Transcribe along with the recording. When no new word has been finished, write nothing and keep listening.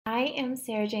I am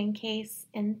Sarah Jane Case,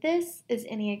 and this is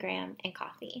Enneagram and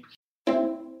Coffee.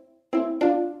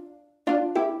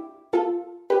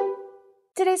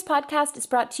 Today's podcast is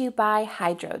brought to you by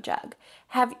Hydro Jug.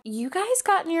 Have you guys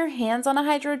gotten your hands on a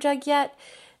Hydro Jug yet?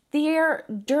 Their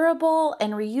durable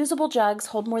and reusable jugs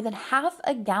hold more than half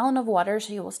a gallon of water,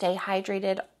 so you will stay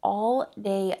hydrated all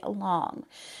day long.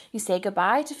 You say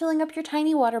goodbye to filling up your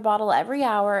tiny water bottle every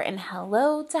hour and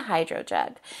hello to Hydro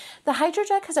Jug. The Hydro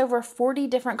Jug has over 40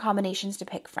 different combinations to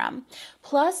pick from.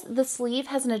 Plus, the sleeve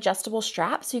has an adjustable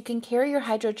strap so you can carry your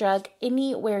Hydro Jug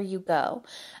anywhere you go.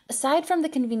 Aside from the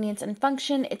convenience and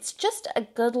function, it's just a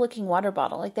good-looking water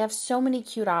bottle. They have so many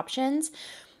cute options.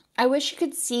 I wish you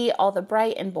could see all the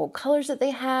bright and bold colors that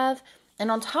they have.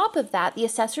 And on top of that, the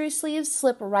accessory sleeves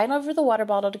slip right over the water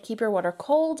bottle to keep your water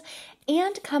cold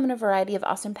and come in a variety of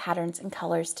awesome patterns and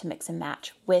colors to mix and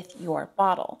match with your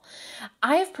bottle.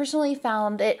 I have personally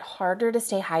found it harder to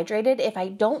stay hydrated if I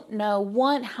don't know,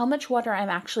 one, how much water I'm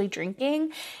actually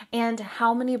drinking and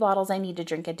how many bottles I need to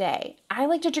drink a day. I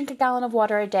like to drink a gallon of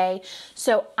water a day,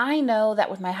 so I know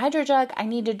that with my Hydro Jug, I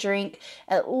need to drink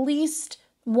at least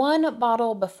one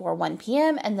bottle before 1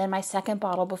 p.m. and then my second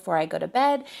bottle before I go to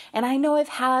bed. And I know I've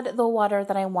had the water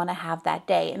that I want to have that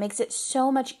day. It makes it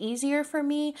so much easier for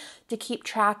me to keep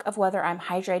track of whether I'm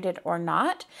hydrated or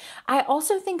not. I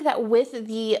also think that with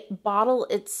the bottle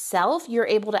itself, you're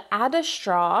able to add a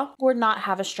straw or not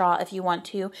have a straw if you want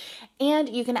to. And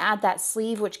you can add that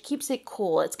sleeve, which keeps it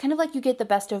cool. It's kind of like you get the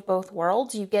best of both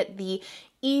worlds. You get the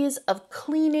ease of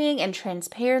cleaning and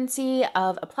transparency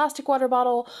of a plastic water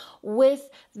bottle with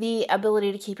the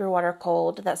ability to keep your water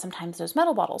cold that sometimes those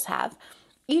metal bottles have.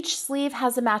 Each sleeve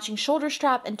has a matching shoulder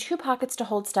strap and 2 pockets to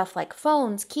hold stuff like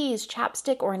phones, keys,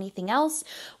 chapstick, or anything else,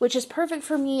 which is perfect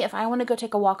for me if I want to go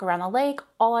take a walk around the lake.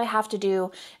 All I have to do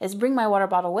is bring my water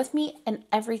bottle with me and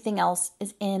everything else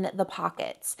is in the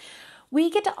pockets. We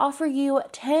get to offer you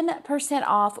 10%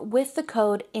 off with the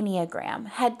code Enneagram.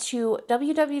 Head to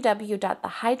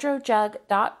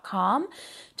www.thehydrojug.com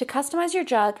to customize your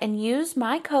jug and use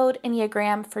my code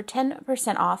Enneagram for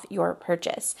 10% off your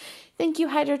purchase. Thank you,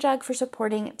 Hydro Jug, for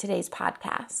supporting today's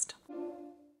podcast.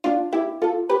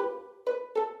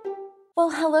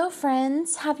 Well, hello,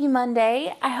 friends. Happy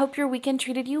Monday. I hope your weekend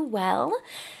treated you well.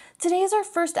 Today is our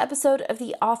first episode of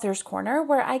the Author's Corner,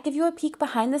 where I give you a peek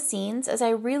behind the scenes as I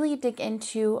really dig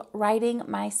into writing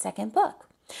my second book.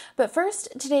 But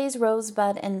first, today's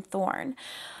Rosebud and Thorn.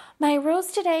 My rose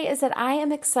today is that I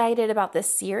am excited about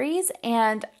this series,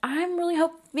 and I'm really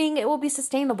hoping it will be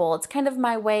sustainable. It's kind of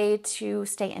my way to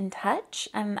stay in touch,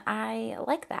 and I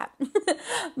like that.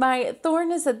 My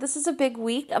thorn is that this is a big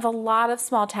week of a lot of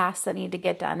small tasks that need to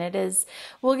get done.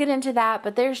 We'll get into that,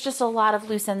 but there's just a lot of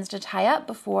loose ends to tie up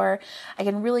before I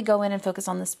can really go in and focus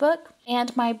on this book.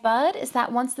 And my bud is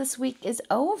that once this week is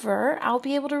over, I'll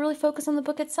be able to really focus on the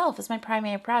book itself as my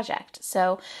primary project.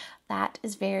 So that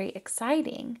is very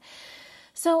exciting.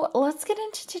 So let's get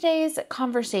into today's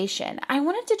conversation. I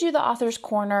wanted to do the Author's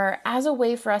Corner as a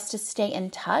way for us to stay in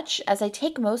touch as I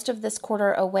take most of this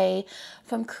quarter away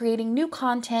from creating new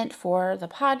content for the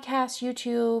podcast,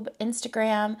 YouTube,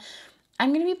 Instagram.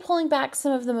 I'm going to be pulling back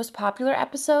some of the most popular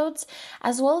episodes,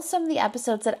 as well as some of the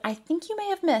episodes that I think you may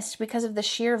have missed because of the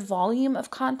sheer volume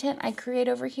of content I create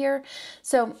over here.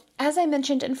 So, as I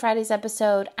mentioned in Friday's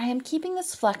episode, I am keeping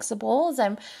this flexible as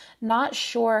I'm not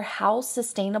sure how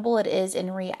sustainable it is in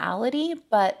reality,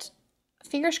 but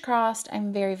fingers crossed,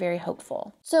 I'm very, very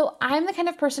hopeful. So I'm the kind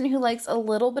of person who likes a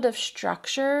little bit of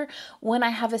structure when I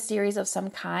have a series of some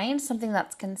kind, something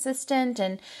that's consistent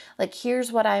and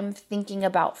here's what I'm thinking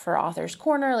about for Author's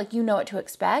Corner, you know what to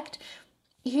expect.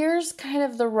 Here's kind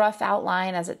of the rough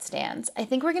outline as it stands. I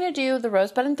think we're going to do the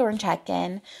Rosebud and Thorn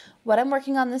check-in, what I'm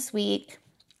working on this week,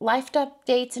 life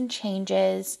updates and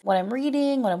changes, what I'm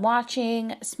reading, what I'm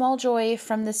watching, small joy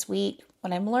from this week,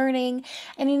 what I'm learning,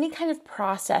 and any kind of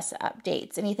process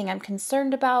updates, anything I'm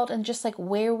concerned about, and just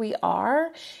where we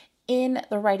are in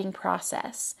the writing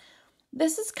process.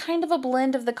 This is kind of a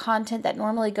blend of the content that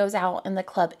normally goes out in the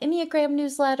Club Enneagram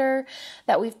newsletter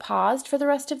that we've paused for the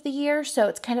rest of the year. So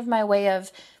it's kind of my way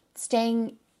of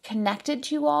staying connected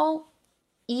to you all,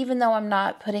 even though I'm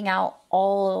not putting out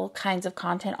all kinds of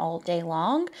content all day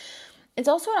long. It's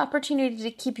also an opportunity to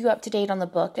keep you up to date on the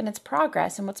book and its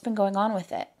progress and what's been going on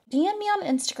with it. DM me on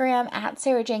Instagram at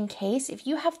Sarah Jane Case if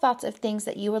you have thoughts of things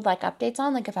that you would like updates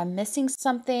on, if I'm missing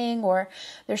something or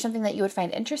there's something that you would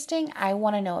find interesting, I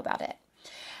want to know about it.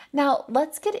 Now,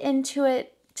 let's get into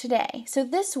it today. So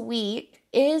this week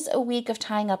is a week of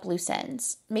tying up loose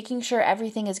ends, making sure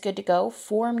everything is good to go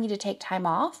for me to take time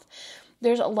off.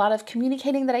 There's a lot of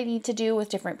communicating that I need to do with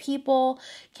different people,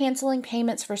 canceling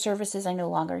payments for services I no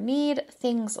longer need,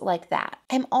 things like that.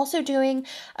 I'm also doing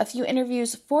a few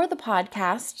interviews for the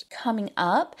podcast coming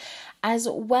up, as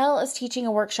well as teaching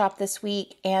a workshop this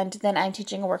week. And then I'm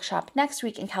teaching a workshop next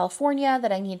week in California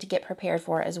that I need to get prepared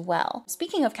for as well.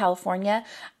 Speaking of California,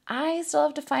 I still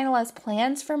have to finalize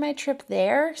plans for my trip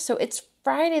there. So it's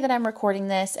Friday that I'm recording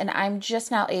this, and I'm just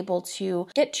now able to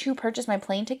purchase my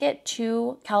plane ticket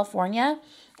to California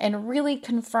and really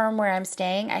confirm where I'm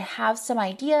staying. I have some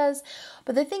ideas,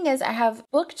 but the thing is I have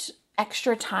booked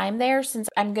extra time there since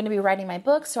I'm going to be writing my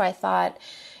book. So I thought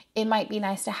it might be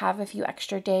nice to have a few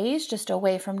extra days just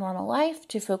away from normal life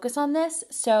to focus on this.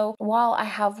 So while I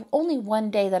have only one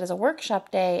day that is a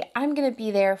workshop day, I'm going to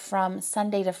be there from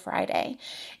Sunday to Friday.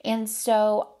 And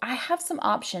so I have some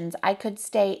options. I could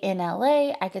stay in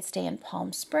LA. I could stay in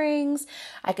Palm Springs.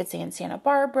 I could stay in Santa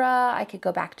Barbara. I could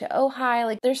go back to Ojai.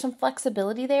 Like, there's some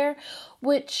flexibility there,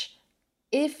 which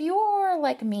if you're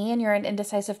like me and you're an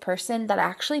indecisive person, that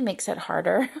actually makes it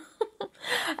harder.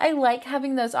 I like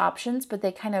having those options, but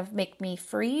they kind of make me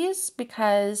freeze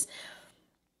because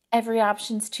every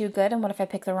option's too good. And what if I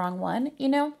pick the wrong one,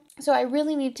 So I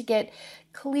really need to get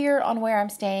clear on where I'm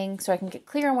staying so I can get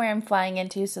clear on where I'm flying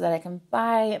into so that I can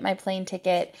buy my plane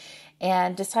ticket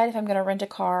and decide if I'm going to rent a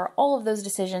car. All of those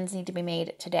decisions need to be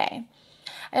made today.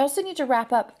 I also need to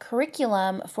wrap up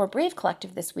curriculum for Brave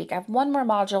Collective this week. I have one more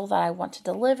module that I want to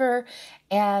deliver,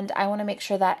 and I want to make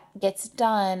sure that gets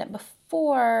done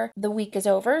before the week is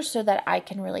over so that I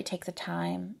can really take the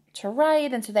time to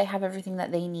write and so they have everything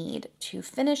that they need to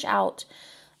finish out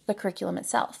the curriculum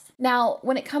itself. Now,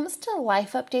 when it comes to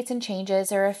life updates and changes,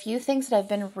 there are a few things that I've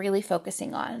been really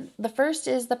focusing on. The first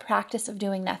is the practice of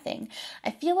doing nothing.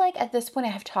 I feel like at this point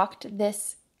I have talked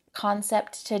this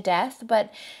concept to death,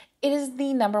 but it is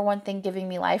the number one thing giving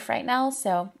me life right now,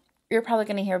 so you're probably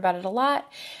going to hear about it a lot.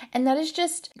 And that is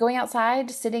just going outside,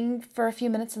 sitting for a few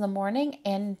minutes in the morning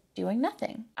and doing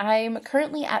nothing. I'm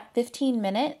currently at 15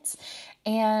 minutes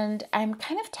and I'm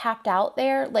kind of tapped out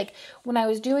there. Like when I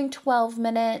was doing 12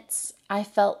 minutes, I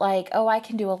felt like, oh, I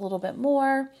can do a little bit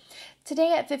more.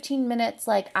 Today at 15 minutes,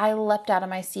 like I leapt out of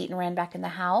my seat and ran back in the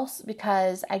house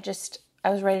because I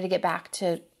was ready to get back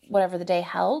to whatever the day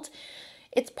held.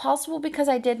 It's possible because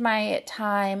I did my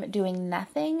time doing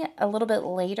nothing a little bit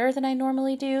later than I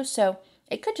normally do, so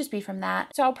it could just be from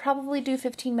that. So I'll probably do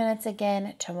 15 minutes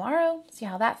again tomorrow, see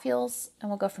how that feels, and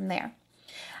we'll go from there.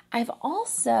 I've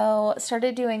also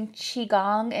started doing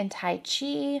Qigong and Tai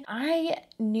Chi. I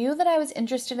knew that I was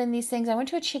interested in these things. I went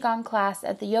to a Qigong class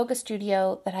at the yoga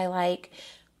studio that I like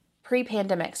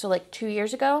pre-pandemic, so like 2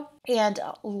 years ago, and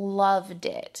loved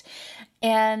it.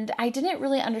 And I didn't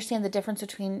really understand the difference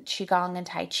between Qigong and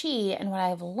Tai Chi, and what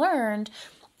I've learned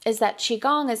is that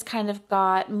Qigong has kind of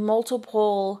got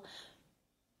multiple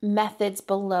methods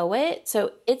below it.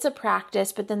 So it's a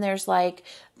practice, but then there's like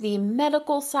the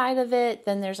medical side of it,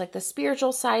 then there's like the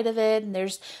spiritual side of it, and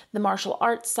there's the martial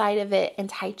arts side of it, and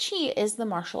Tai Chi is the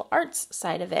martial arts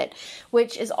side of it,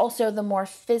 which is also the more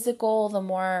physical, the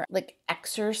more like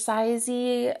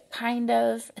exercisey kind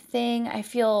of thing. I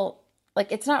feel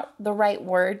like it's not the right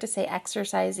word to say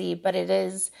exercisey, but it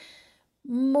is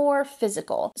more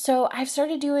physical. So I've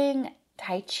started doing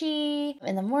Tai Chi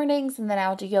in the mornings, and then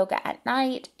I'll do yoga at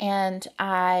night. And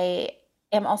I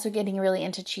am also getting really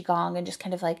into Qigong and just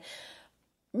kind of like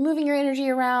moving your energy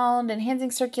around,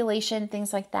 enhancing circulation,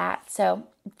 things like that. So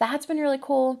that's been really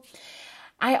cool.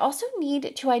 I also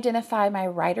need to identify my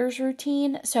writer's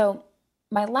routine. So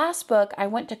my last book, I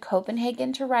went to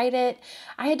Copenhagen to write it.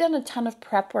 I had done a ton of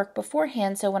prep work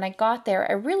beforehand. So when I got there,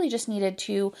 I really just needed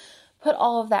to put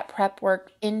all of that prep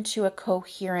work into a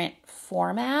coherent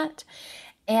format.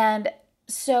 And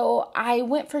so I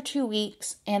went for 2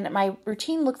 weeks, and my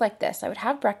routine looked like this. I would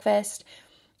have breakfast,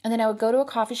 and then I would go to a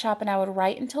coffee shop and I would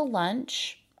write until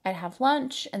lunch. I'd have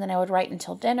lunch, and then I would write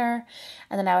until dinner,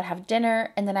 and then I would have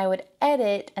dinner, and then I would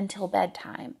edit until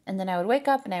bedtime. And then I would wake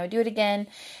up and I would do it again.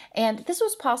 And this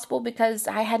was possible because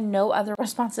I had no other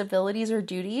responsibilities or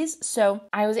duties. So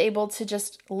I was able to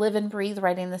just live and breathe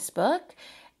writing this book.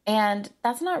 And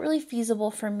that's not really feasible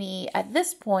for me at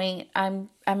this point. I'm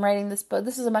writing this book.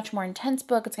 This is a much more intense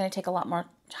book. It's going to take a lot more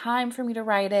time for me to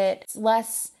write it. It's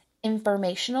less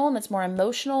informational and it's more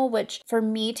emotional, which for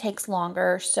me takes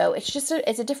longer. So it's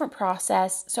a different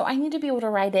process. So I need to be able to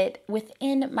write it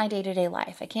within my day-to-day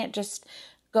life. I can't just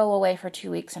go away for 2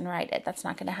 weeks and write it. That's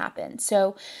not going to happen.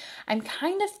 So I'm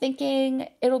kind of thinking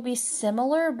it'll be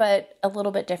similar, but a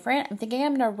little bit different. I'm thinking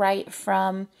I'm going to write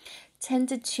from 10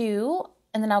 to 2,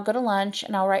 and then I'll go to lunch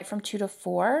and I'll write from 2 to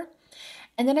 4.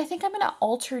 And then I think I'm going to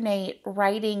alternate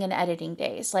writing and editing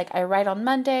days. Like I write on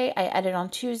Monday, I edit on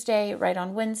Tuesday, write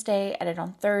on Wednesday, edit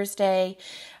on Thursday.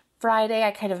 Friday, I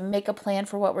kind of make a plan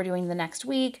for what we're doing the next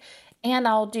week. And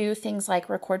I'll do things like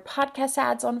record podcast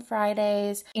ads on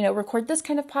Fridays, record this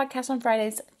kind of podcast on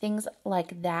Fridays, things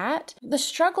like that. The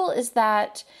struggle is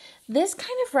that this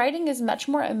kind of writing is much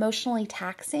more emotionally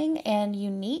taxing and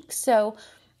unique. So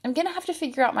I'm going to have to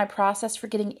figure out my process for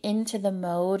getting into the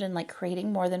mode and like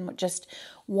creating more than just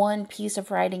one piece of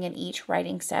writing in each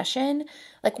writing session.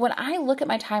 Like when I look at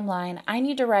my timeline, I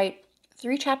need to write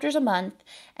 3 chapters a month,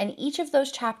 and each of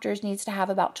those chapters needs to have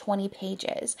about 20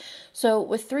 pages. So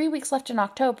with 3 weeks left in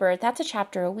October, that's a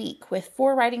chapter a week. With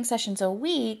 4 writing sessions a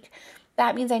week,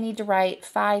 that means I need to write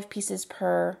 5 pieces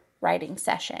per writing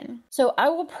session. So I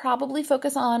will probably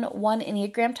focus on one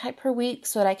Enneagram type per week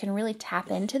so that I can really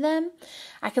tap into them.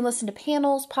 I can listen to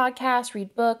panels, podcasts,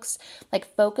 read books,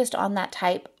 like focused on that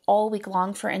type all week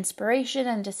long for inspiration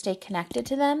and to stay connected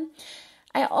to them.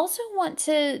 I also want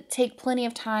to take plenty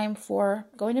of time for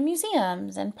going to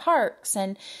museums and parks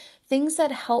and things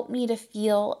that help me to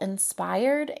feel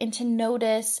inspired and to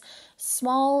notice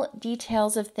small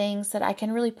details of things that I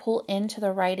can really pull into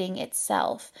the writing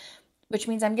itself, which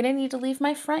means I'm going to need to leave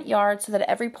my front yard so that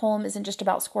every poem isn't just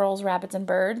about squirrels, rabbits, and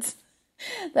birds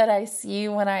that I see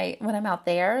when I'm out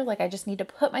there. Like I just need to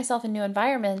put myself in new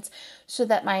environments so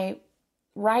that my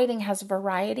writing has a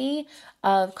variety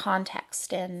of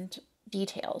context and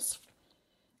details.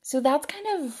 So that's kind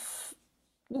of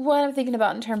what I'm thinking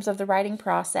about in terms of the writing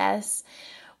process.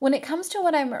 When it comes to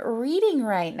what I'm reading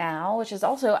right now, which is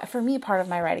also for me part of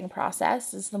my writing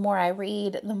process, is the more I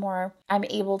read, the more I'm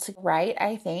able to write,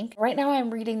 I think. Right now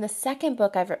I'm reading the second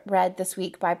book I've read this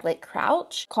week by Blake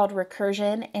Crouch called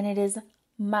Recursion, and it is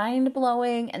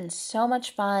mind-blowing and so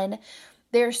much fun.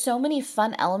 There are so many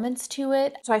fun elements to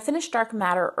it. So I finished Dark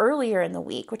Matter earlier in the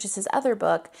week, which is his other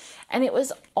book, and it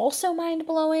was also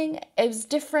mind-blowing. It was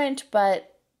different,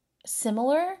 but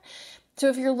similar. So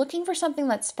if you're looking for something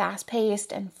that's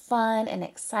fast-paced and fun and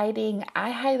exciting,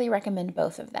 I highly recommend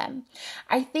both of them.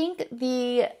 I think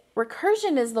the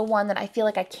Recursion is the one that I feel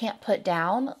like I can't put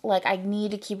down. Like I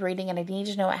need to keep reading and I need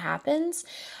to know what happens.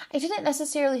 I didn't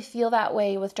necessarily feel that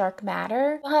way with Dark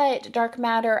Matter, but Dark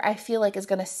Matter I feel like is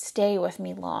going to stay with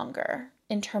me longer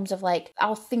in terms of like,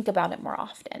 I'll think about it more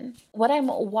often. What I'm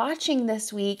watching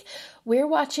this week, we're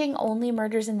watching Only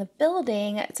Murders in the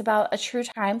Building. It's about a true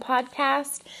crime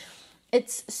podcast.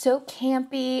 It's so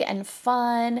campy and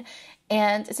fun,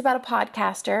 and it's about a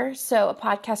podcaster. So a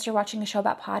podcaster watching a show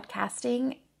about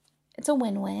podcasting. It's a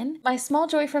win-win. My small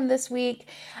joy from this week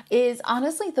is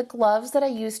honestly the gloves that I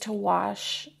use to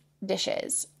wash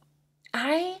dishes.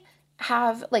 I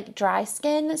have like dry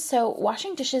skin, so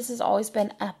washing dishes has always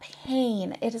been a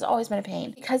pain. It has always been a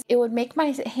pain because it would make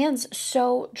my hands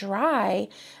so dry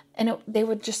and they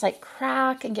would just like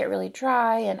crack and get really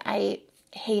dry, and I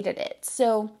hated it.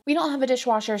 So we don't have a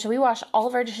dishwasher, so we wash all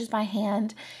of our dishes by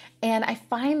hand, and I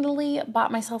finally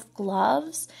bought myself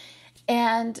gloves.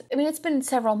 And I mean, it's been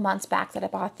several months back that I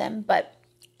bought them, but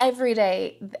every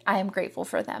day I am grateful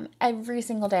for them. Every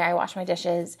single day I wash my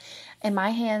dishes and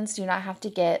my hands do not have to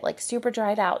get like super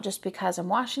dried out just because I'm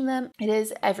washing them. It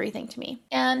is everything to me.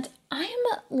 And I'm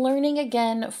learning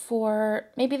again for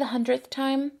maybe the 100th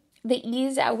time the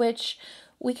ease at which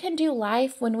we can do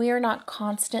life when we are not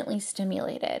constantly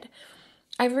stimulated.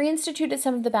 I've reinstituted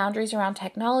some of the boundaries around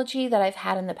technology that I've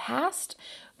had in the past.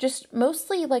 Just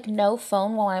mostly like no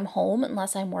phone while I'm home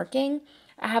unless I'm working.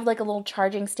 I have like a little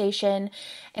charging station,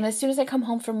 and as soon as I come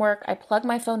home from work, I plug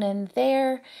my phone in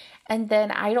there, and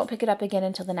then I don't pick it up again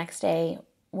until the next day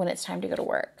when it's time to go to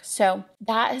work. So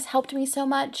that has helped me so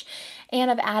much, and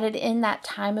I've added in that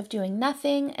time of doing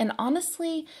nothing, and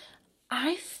honestly,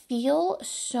 I feel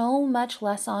so much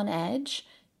less on edge.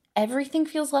 Everything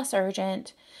feels less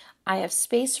urgent. I have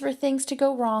space for things to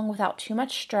go wrong without too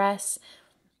much stress.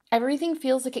 Everything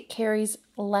feels like it carries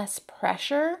less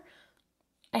pressure.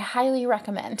 I highly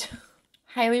recommend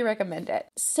it.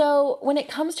 So when it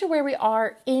comes to where we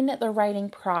are in the writing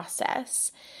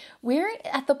process, we're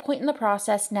at the point in the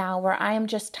process now where I am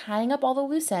just tying up all the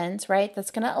loose ends, right?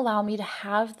 That's going to allow me to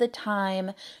have the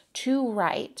time to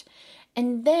write.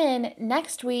 And then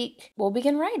next week we'll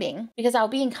begin writing because I'll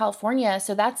be in California.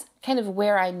 So that's kind of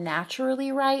where I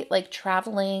naturally write, like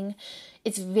traveling.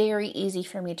 It's very easy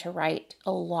for me to write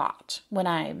a lot when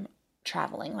I'm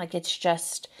traveling. Like it's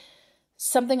just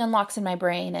something unlocks in my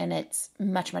brain and it's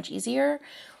much, much easier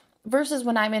versus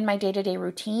when I'm in my day-to-day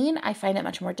routine, I find it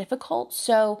much more difficult.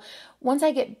 So once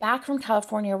I get back from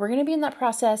California, we're going to be in that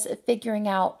process of figuring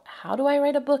out how do I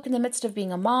write a book in the midst of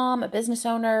being a mom, a business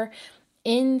owner,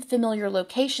 in familiar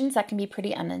locations. That can be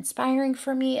pretty uninspiring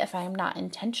for me if I'm not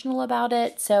intentional about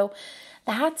it. So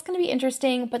that's going to be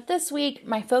interesting. But this week,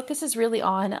 my focus is really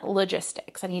on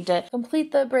logistics. I need to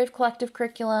complete the Brave Collective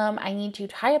curriculum. I need to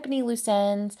tie up any loose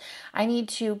ends. I need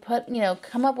to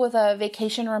come up with a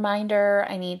vacation reminder.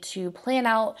 I need to plan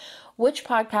out which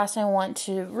podcast I want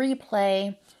to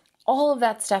replay. All of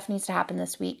that stuff needs to happen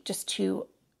this week just to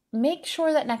make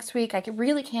sure that next week I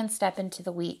really can step into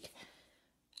the week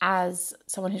as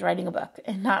someone who's writing a book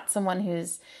and not someone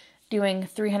who's doing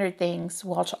 300 things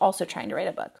while also trying to write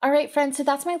a book. All right, friends, so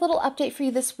that's my little update for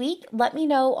you this week. Let me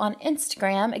know on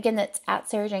Instagram, again, that's at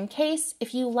Sarah Jane Case,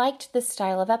 if you liked this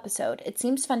style of episode. It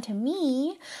seems fun to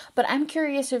me, but I'm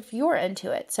curious if you're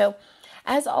into it. So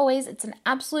as always, it's an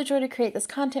absolute joy to create this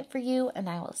content for you, and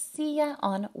I will see you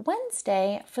on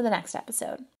Wednesday for the next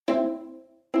episode.